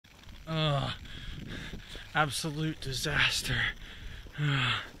Absolute disaster.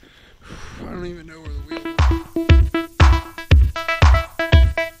 I don't even know where the wheel went.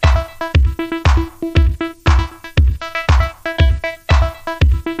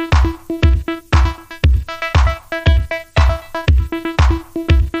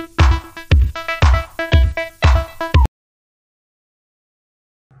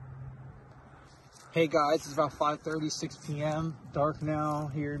 Hey guys, it's about 5:36 p.m. Dark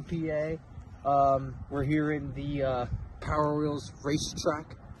now here in PA. We're here in the Powerwheels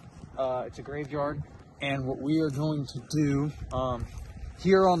racetrack. It's a graveyard, and what we are going to do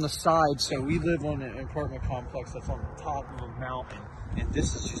here on the side. So we live on an apartment complex that's on the top of a mountain, and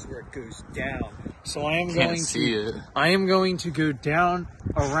this is just where it goes down. So I am going to go down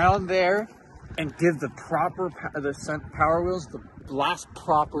around there and give the Powerwheels the last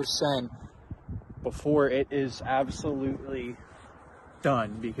proper send before it is absolutely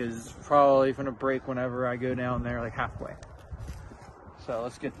done, because it's probably gonna break whenever I go down there, like halfway. So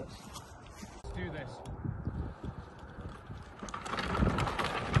let's get this. Let's do this.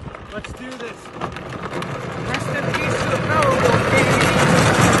 Let's do this. Rest in peace to the Powerwheels, baby.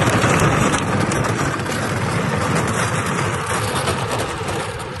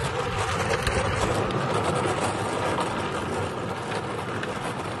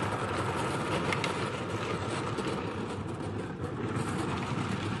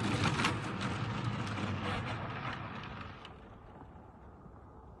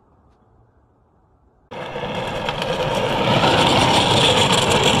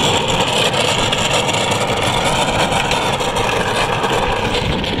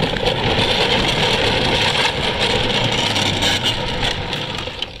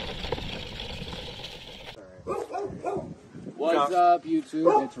 What's up,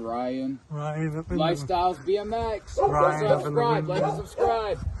 YouTube? It's Ryan. Lifestyles BMX. Subscribe, like and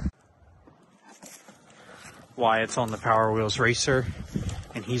subscribe. Wyatt's on the Powerwheels racer,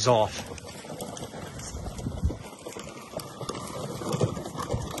 and he's off.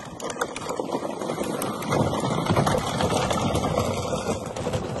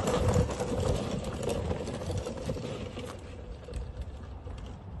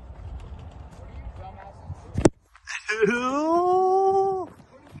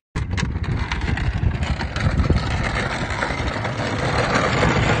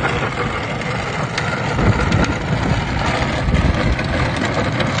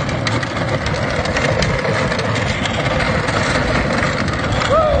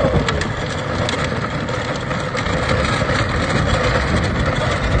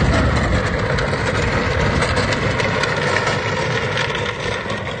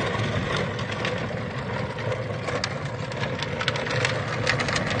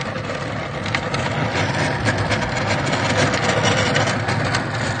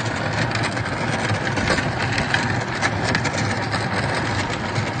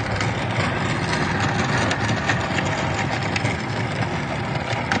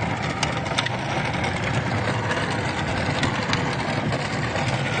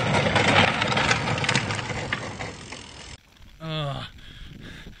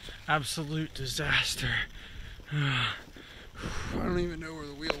 Absolute disaster. I don't even know where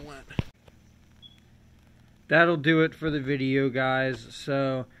the wheel went. That'll do it for the video, guys.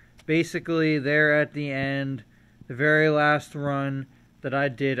 So basically there at the end, the very last run that I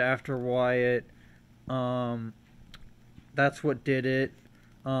did after Wyatt, that's what did it.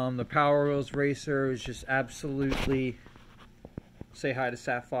 The Powerwheels racer was just absolutely, say hi to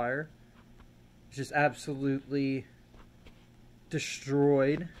Sapphire, just absolutely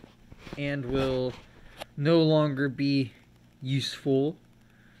destroyed and will no longer be useful.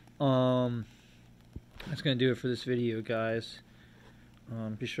 That's gonna do it for this video, guys.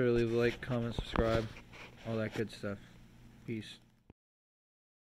 Be sure to leave a like, comment, subscribe, all that good stuff. Peace.